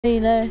you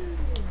know.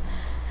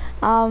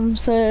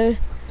 So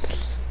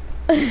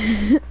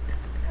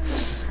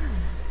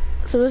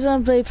so we're gonna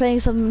be playing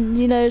some,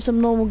 you know, some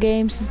normal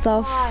games and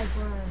stuff.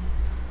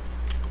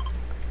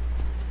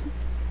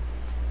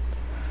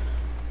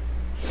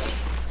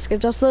 Let's get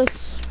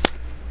justice.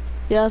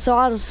 Yeah, so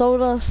I just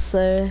sold us,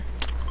 so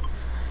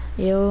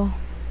yo.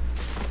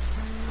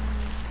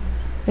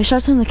 Should I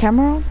turn the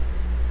camera on?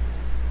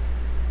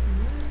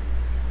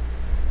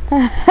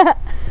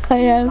 I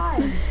am.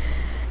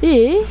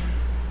 Yeah.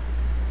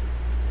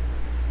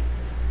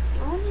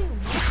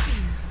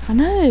 I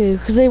know,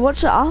 because they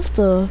watch it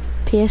after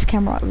PS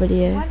camera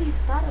video. Why do you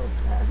start it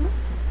with that?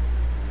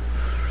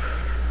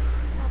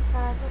 What's up,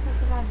 guys? Welcome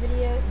to my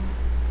video.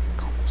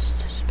 What's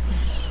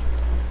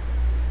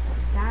up,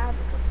 guys?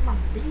 Welcome to my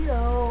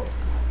video.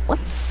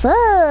 What's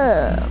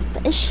up?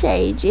 It's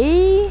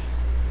Shaggy.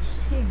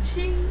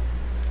 Shaggy.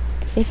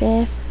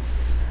 FF.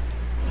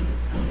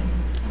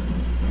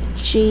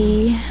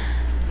 G.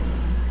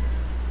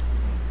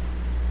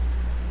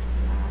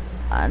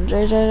 And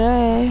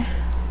JJJ.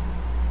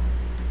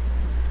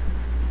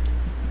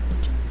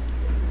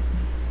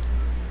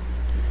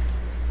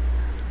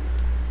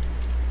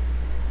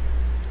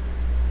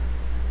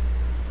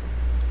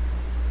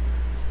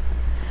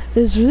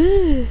 It's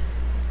lit.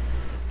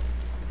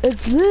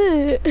 It's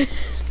lit.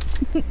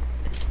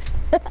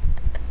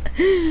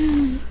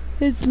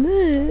 It's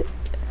lit.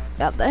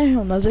 God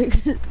damn, that's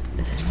it.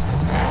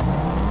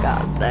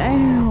 God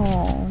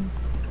damn.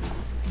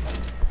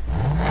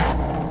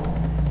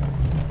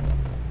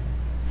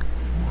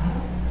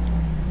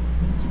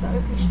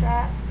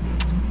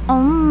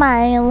 Oh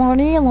my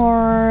lordy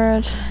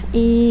lord.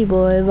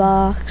 E-boy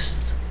boxed.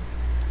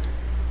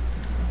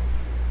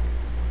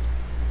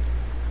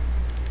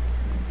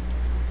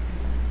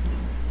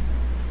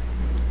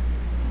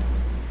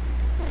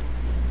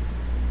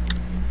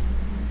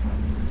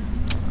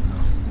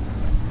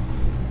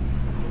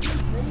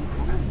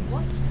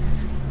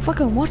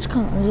 Fucking watch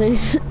content.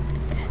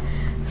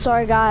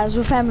 Sorry guys,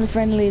 we're family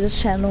friendly this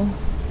channel.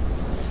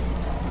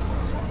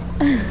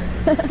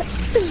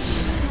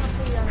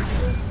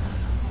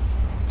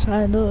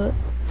 Try and do it.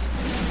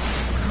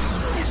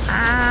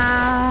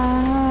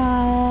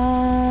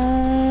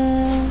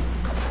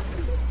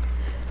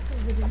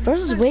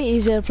 This is way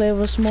easier to play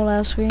with a small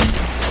ass screen.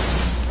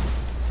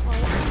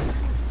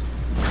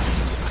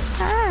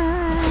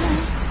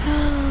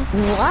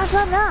 What's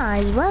up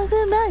guys?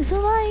 Welcome back to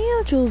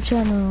my YouTube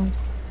channel.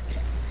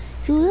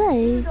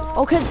 Today,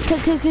 oh kid.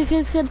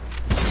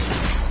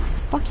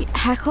 Fuck you,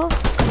 hacker.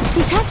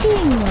 He's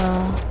hacking.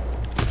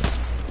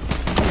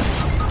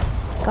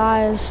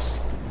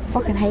 Guys,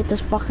 fucking hate this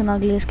fucking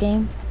ugliest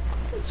game.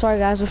 Sorry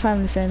guys, we're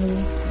family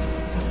friendly.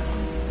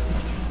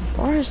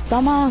 Worst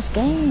dumbass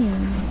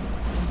game.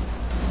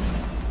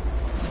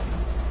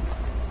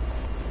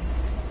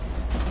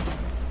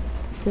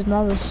 There's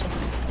another.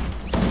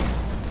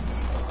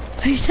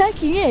 He's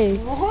hacking it.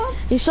 What?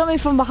 He shot me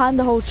from behind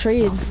the whole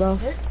tree and stuff.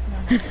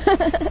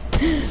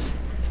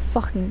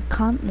 Fucking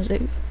cunt.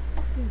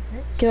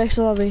 Get back to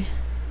the lobby.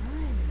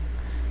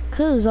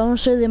 Cause I want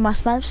to show them my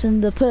snipes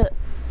in the pit.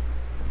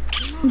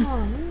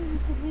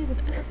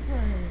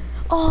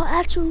 Oh,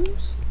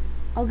 actuals.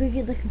 I'll go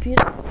get the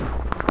computer.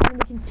 And we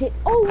can take.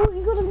 Oh, look,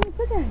 you got a new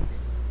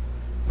pickaxe.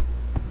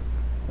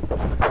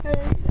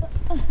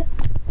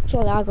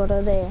 Surely I got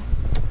it there.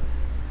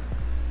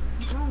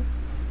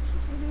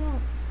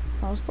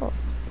 Oh, stop.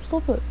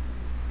 Stop it.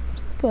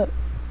 Stop it.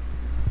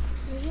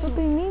 Stop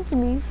being mean to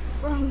me.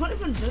 Bro, I'm not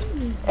even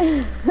doing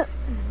it.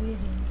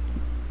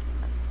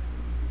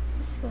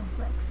 Let's go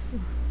flex.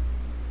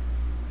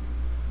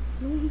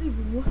 No one's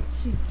even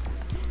watching.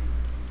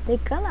 They're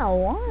gonna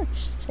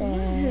watch it.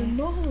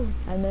 No.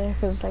 I know,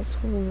 because it's like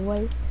 12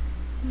 away.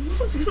 No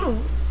one's gonna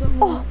watch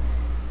someone. Oh.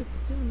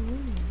 It's so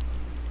annoying.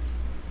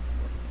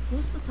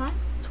 What's the time?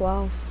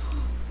 12.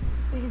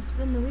 We can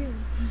spin the wheel.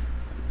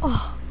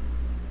 Oh.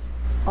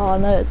 Oh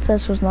no,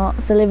 this was not.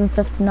 It's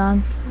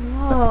 11:59.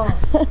 Wow.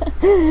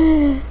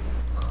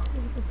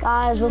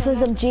 Guys, we'll play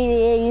some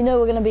GTA. You know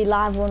we're gonna be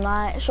live all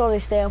night. Surely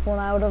stay up all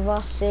night with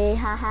us. See,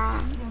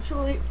 haha.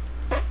 Surely.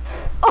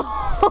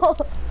 Oh,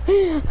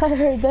 I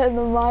heard that in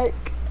the mic.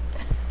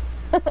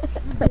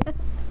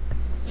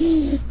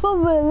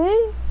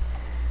 Probably.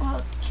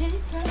 Well, can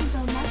you turn the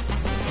mic?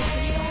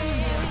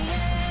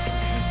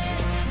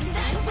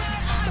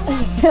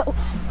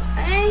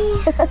 Hey.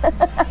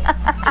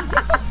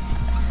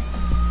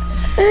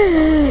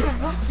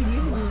 I'm watching you.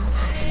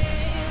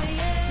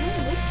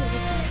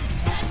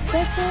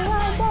 That's what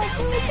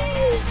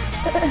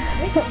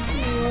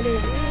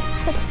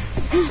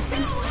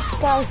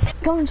Guys,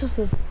 come on,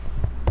 justice.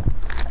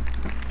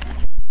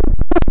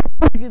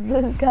 Look at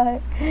this guy.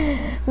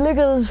 Look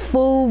at this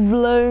full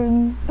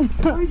blown.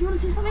 Bro, do you want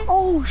to see something?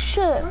 Oh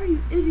shit. Bro,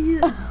 you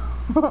idiot.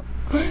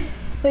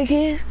 Wait,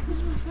 here.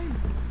 Where's my phone?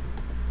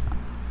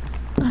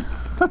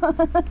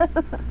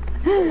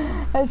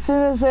 As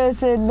soon as I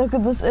said, look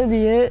at this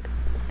idiot.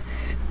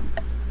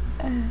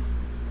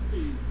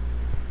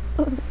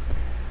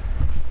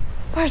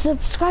 Bro,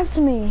 subscribe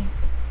to me.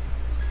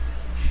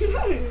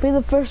 Be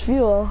the first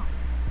viewer.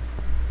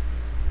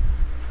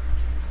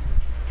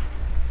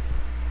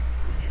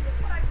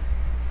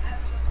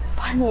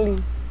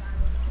 Finally.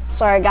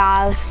 Sorry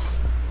guys.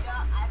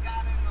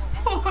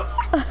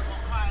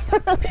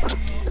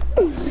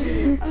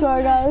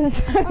 Sorry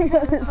guys.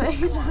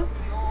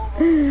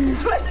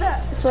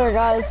 Sorry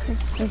guys.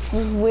 This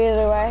is weird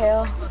right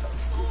here.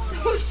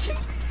 It's the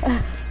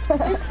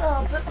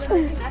bit where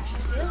they can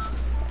actually see us.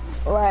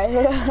 Right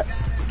here.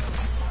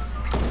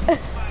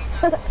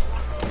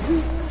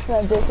 No,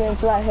 I'm joking,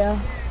 it's right here.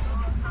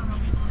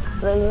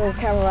 There's a little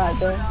camera right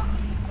there.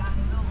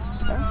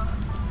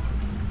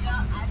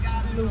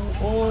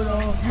 Oh no.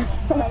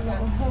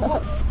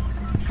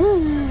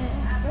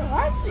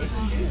 Why did they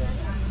even do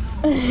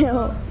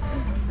that?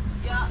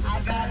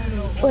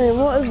 Wait,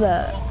 what is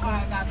that? I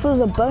thought it was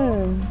a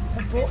bone. It's a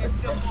ball. It's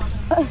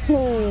I I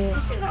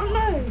don't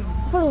know.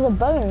 thought it was a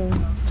bone.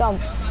 Jump.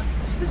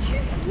 But you,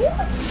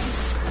 what?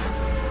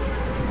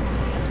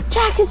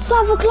 Jack, it's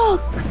 12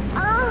 o'clock!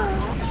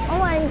 Ah, oh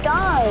my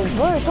god.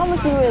 Bro,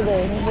 Thomas, you with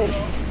it. He's like,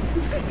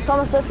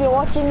 Thomas, if you're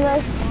watching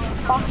this,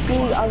 fuck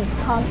you, I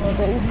can't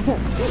resist.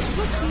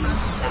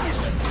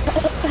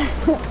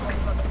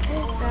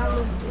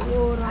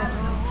 Order.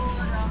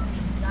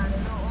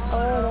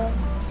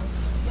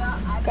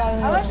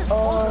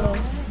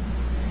 Order.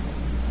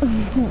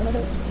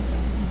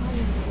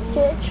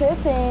 Get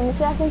tripping. This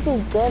guy thinks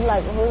he's good.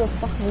 Like, who the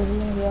fuck is he?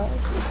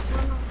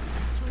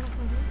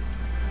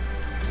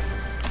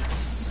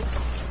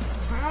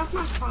 Turn off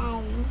my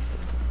phone.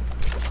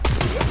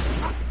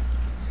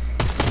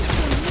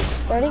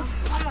 Ready? Are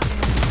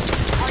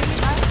you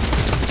done?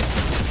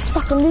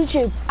 Fucking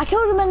YouTube. I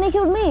killed him and he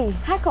killed me.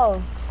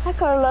 Hacker.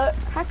 Hacker alert.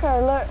 Hacker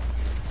alert.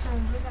 So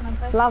we're gonna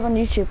play. Live on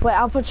YouTube. Wait,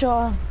 I'll put your...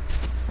 I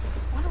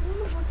don't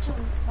wanna watch it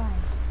live.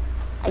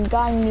 I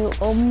got you.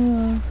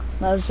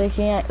 No, they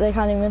can't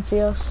even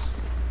see us.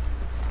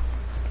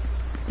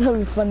 That'd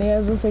be funny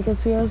as if they could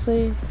see us.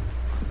 Bro,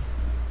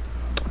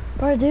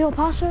 do your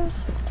password?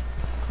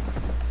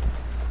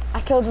 I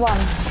killed one.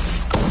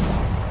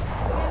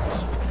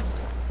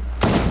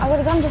 I got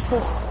a gun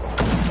justice.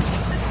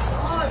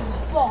 Oh,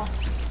 fuck.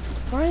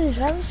 Bro, these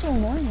guys are so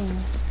annoying.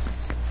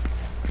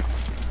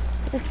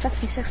 Like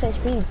 56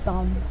 HP,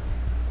 dumb.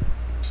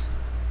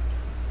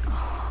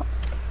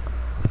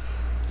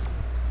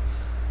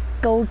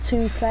 Go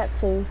to flat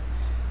 2.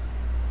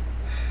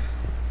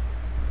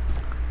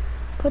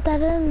 Put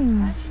that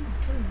in.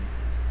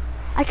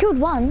 I killed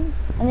one,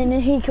 and then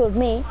he killed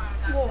me.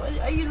 What?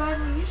 Are you live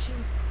on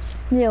YouTube?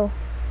 Neil.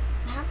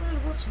 How can I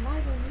watch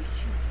live on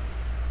YouTube?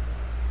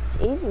 It's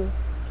easy.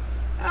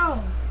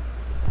 Oh.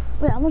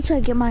 Wait, I'm gonna try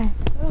to get my...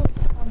 Oh,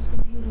 on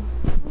computer.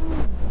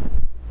 Oh.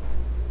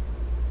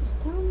 Just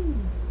tell me.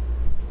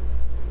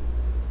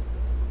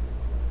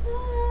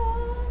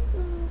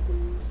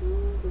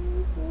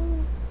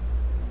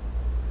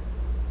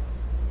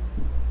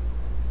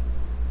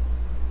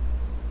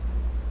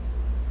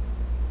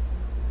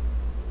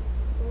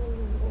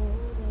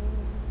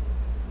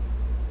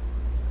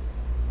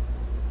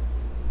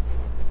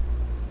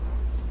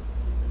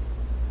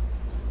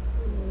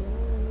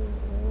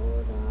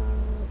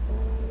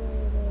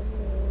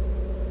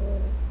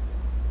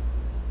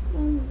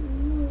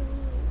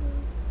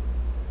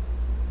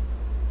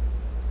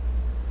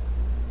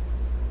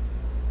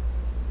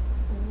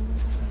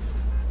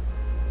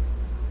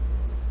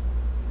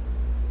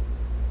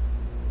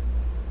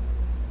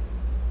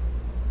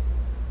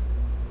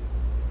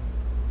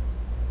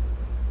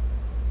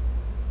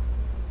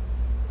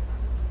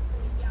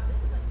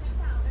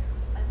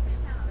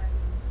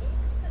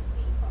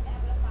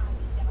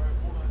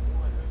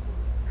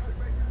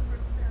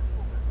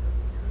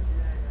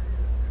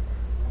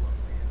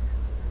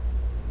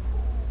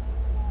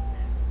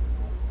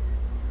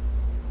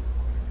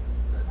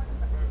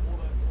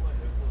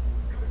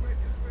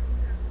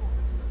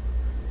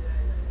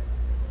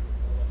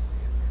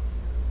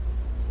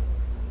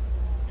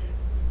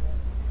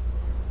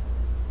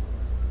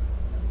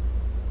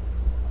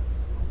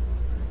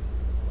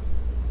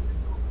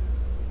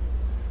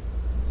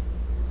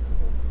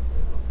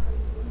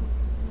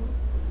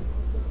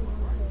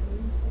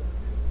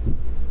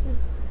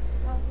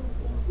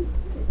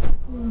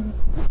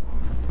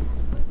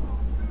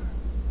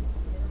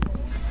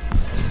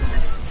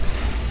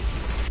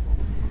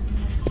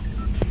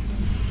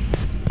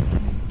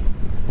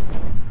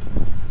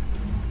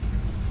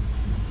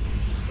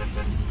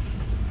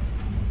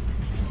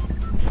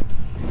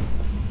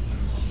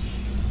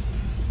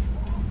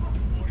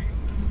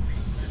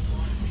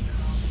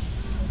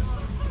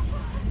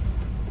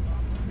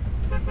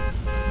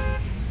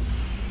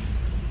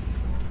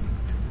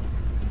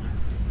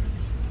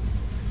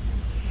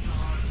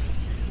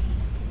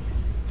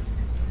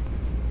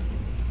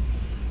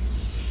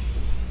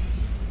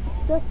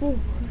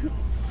 Justice.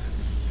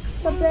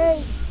 What's up,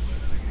 guys?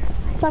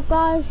 What's up,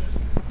 guys?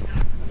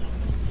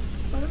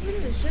 I don't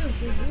think the show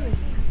is weird.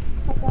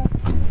 What's up, guys?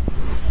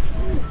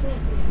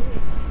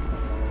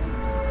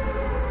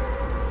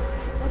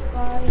 What's up,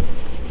 guys?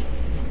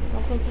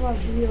 Welcome to our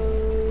video.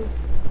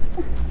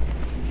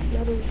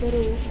 Okay,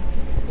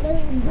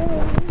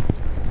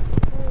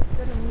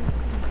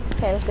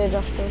 let's go,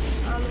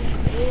 Justice.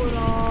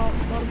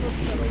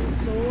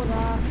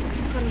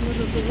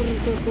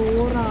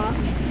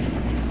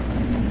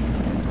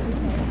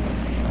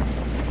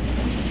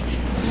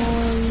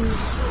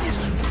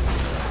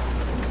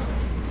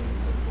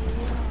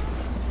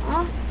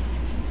 Huh?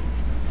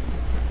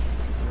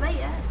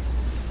 Later.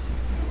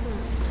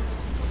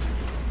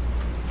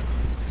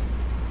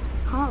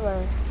 Can't go.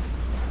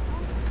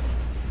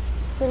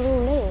 It's still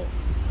all late.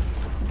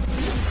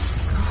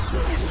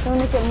 Don't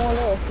make it more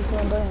late if you keep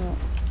on doing it.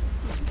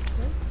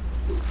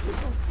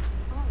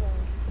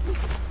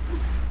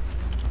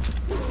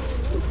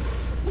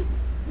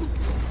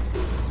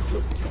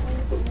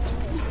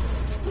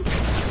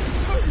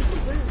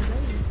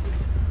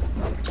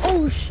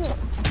 Oh shit!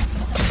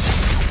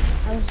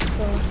 I'm just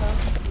killing myself.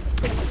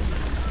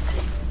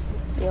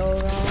 Yo,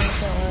 guys,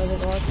 don't worry, the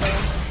god's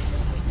there.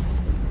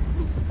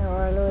 Don't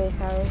worry, Louis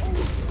carry.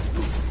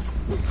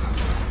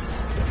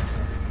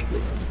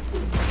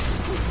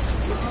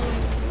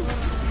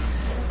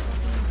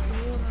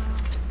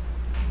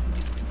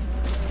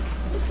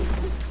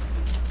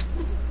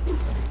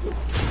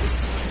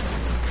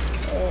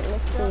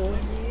 Let's see.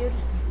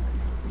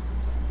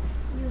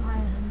 You hire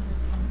him.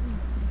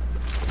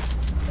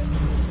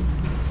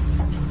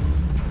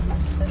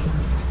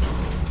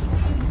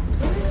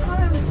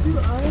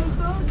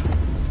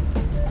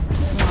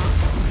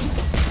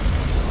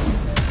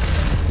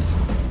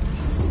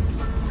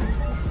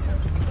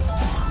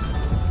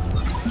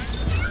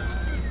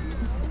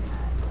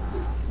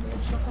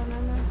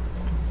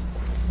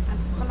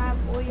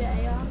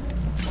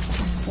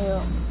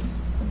 Yeah.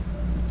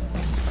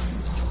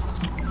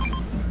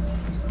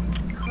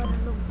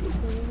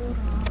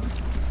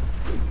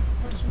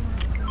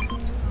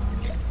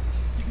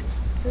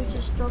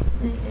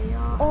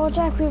 Oh,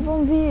 Jack, we've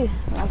won view.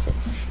 That's it.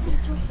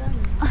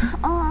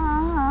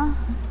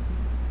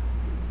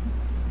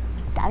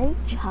 Daddy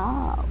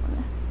Chow.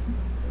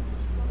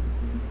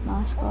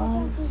 Nice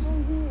guys.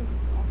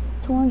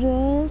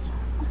 200.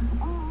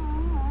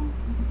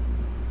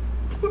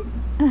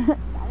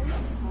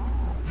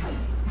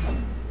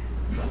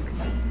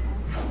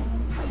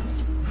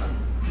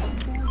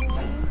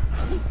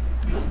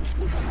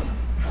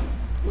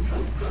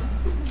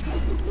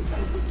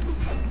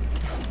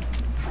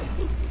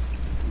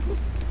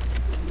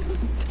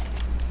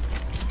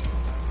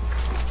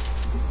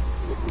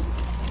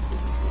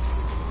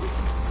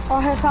 Oh,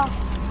 here it comes.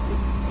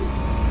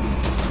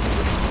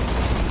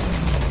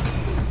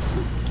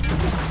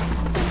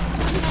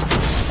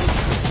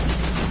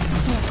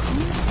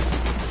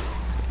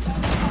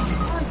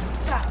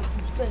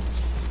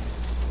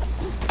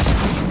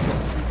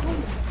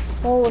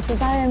 Oh,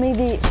 society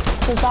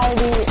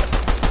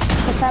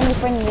family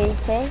friendly,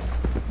 okay?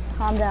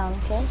 Calm down,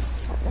 okay?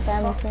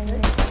 Family friendly.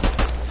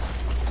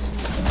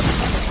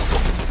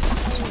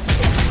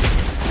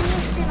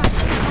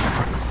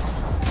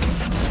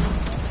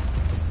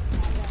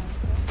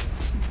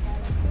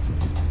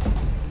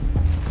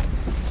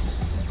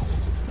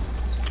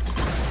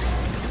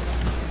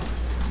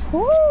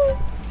 Woo!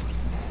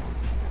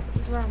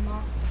 He's where I'm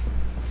off.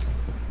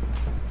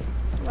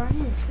 Where he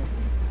is.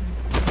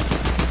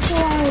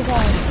 Where are you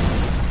going?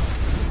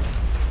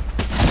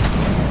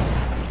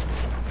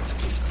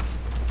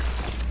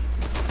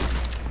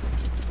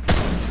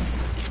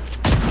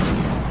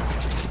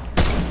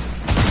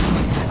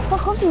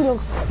 Fuck off, you little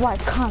white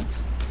cunt.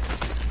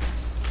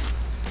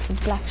 The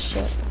black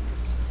shit.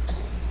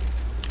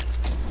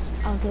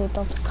 Ugly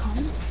dog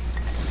cunt.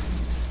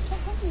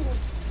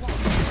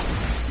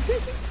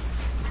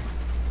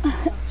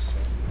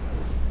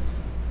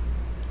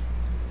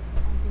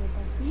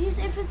 Use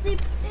infinity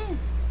if.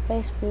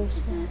 Face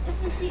boost.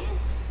 Infinity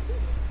is.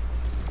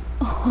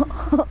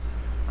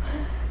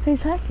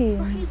 Who's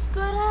hacking? He's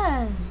good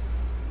as.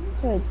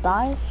 So it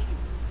died.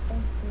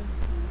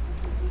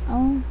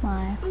 Oh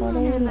my, what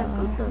are you like?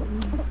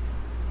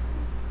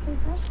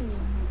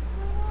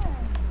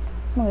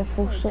 I'm gonna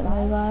full shit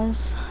my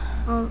guys.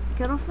 Oh,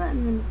 get off it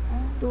and then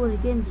do it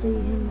again so you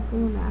can go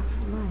on the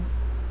actual live.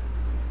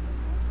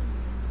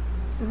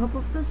 So hop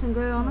off this and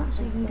go on it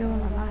so you can go on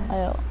the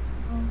live.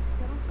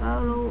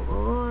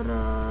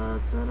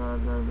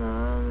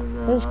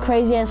 It was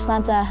crazy ass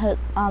snap that I hit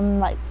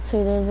like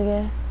 2 days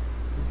ago.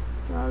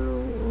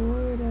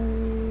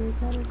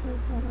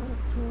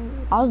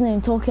 I wasn't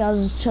even talking, I was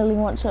just chilling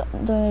doing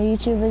a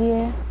YouTube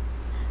video.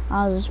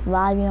 I was just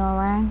vibing on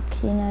rank,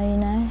 you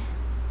know.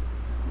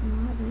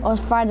 It was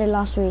Friday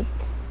last week.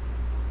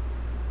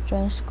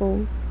 During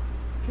school.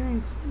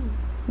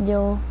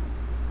 Yo,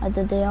 I had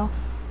the day off.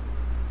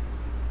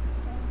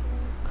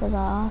 Because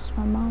I asked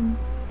my mum.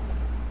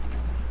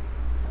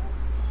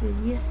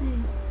 Yes,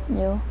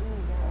 Yo.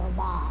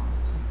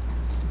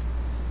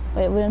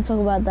 Wait, we didn't talk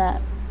about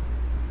that.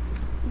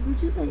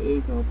 Would you say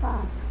ego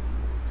box?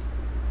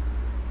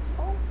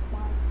 Oh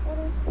my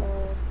goodness,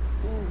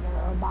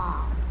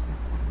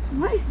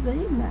 Why are you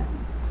saying that?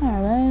 I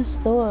don't know,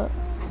 just do it.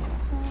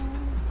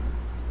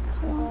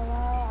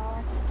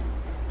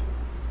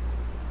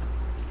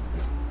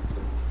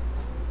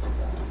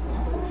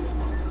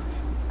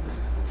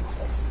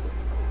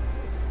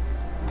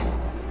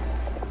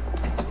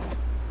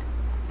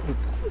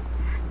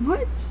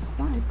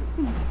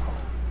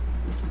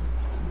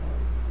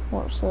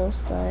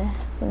 Seriously,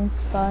 it's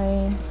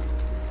insane.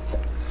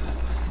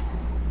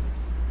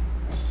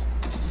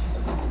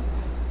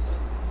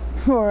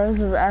 Bro,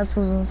 this is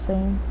absolutely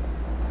insane.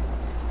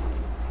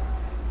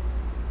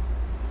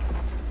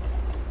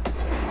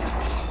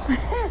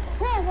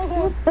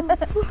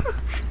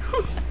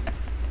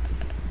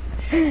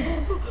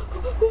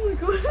 Oh my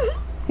god.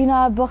 You know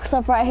I boxed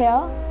up right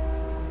here?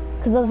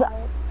 Because there's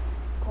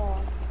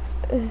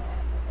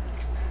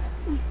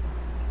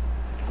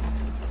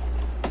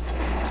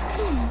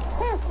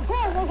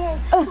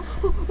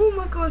oh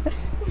my god.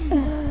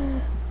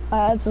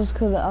 I just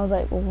couldn't, I was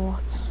like,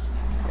 what?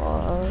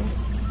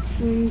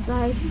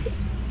 Inside.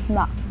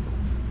 Nah,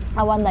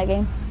 I won that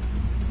game.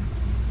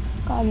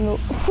 God, look,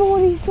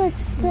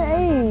 46 to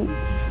 8.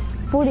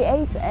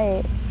 48 to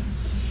 8.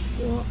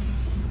 What?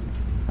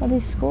 God, he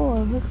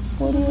scored. Look,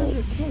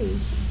 48.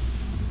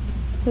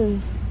 Who?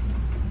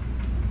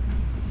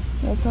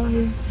 I'll tell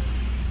you.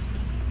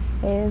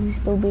 Is he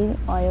still beating?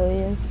 Oh, yeah, he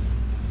is.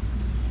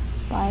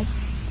 By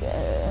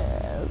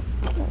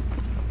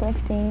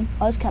 15.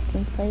 Oh, his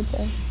captain's played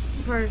there.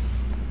 For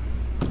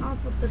I'll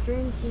put the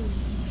dream team.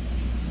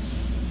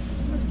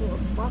 Let's go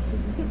with Boston.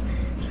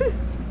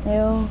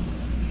 Yo.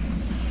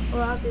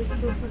 Or out there's 2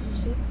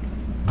 positions.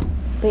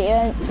 But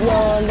your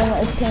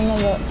limit is $10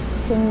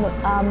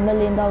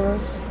 million.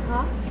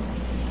 Huh?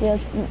 Yeah,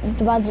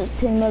 the budget's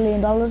 $10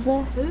 million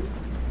there. Who?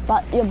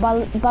 But your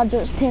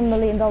budget's $10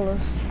 million.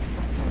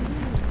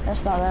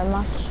 That's not that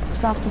much.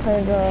 Staff to pay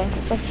is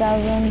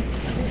 6,000.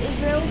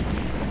 Israel?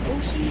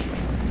 Ocean?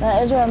 No,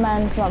 Israel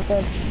man's not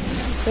good.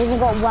 He hasn't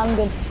got one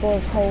good score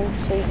this whole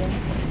season.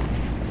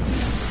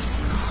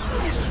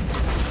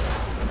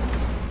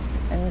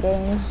 In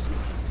games.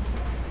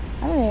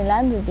 I haven't even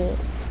landed yet.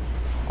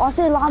 Oh, I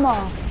see a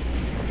llama.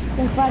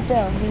 Look right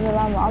there. There's a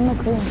llama. I'm the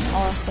queen.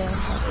 Oh, I see him.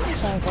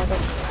 Sorry about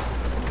it.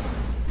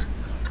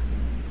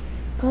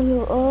 Got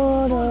your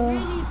order.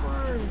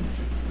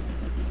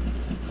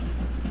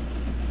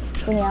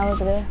 20 hours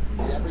ago.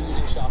 Never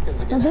using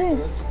shotguns again.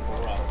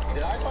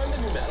 Did I find the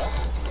new meta?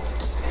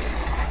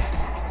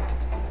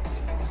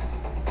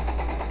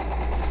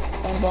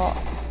 But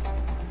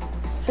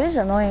she's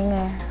annoying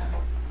me.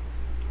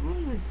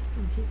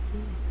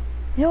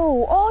 Yo,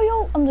 oh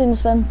yo, I'm doing the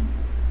spin.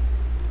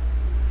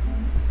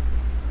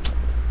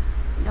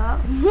 Yeah.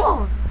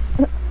 What?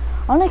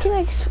 I'm making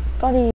like bloody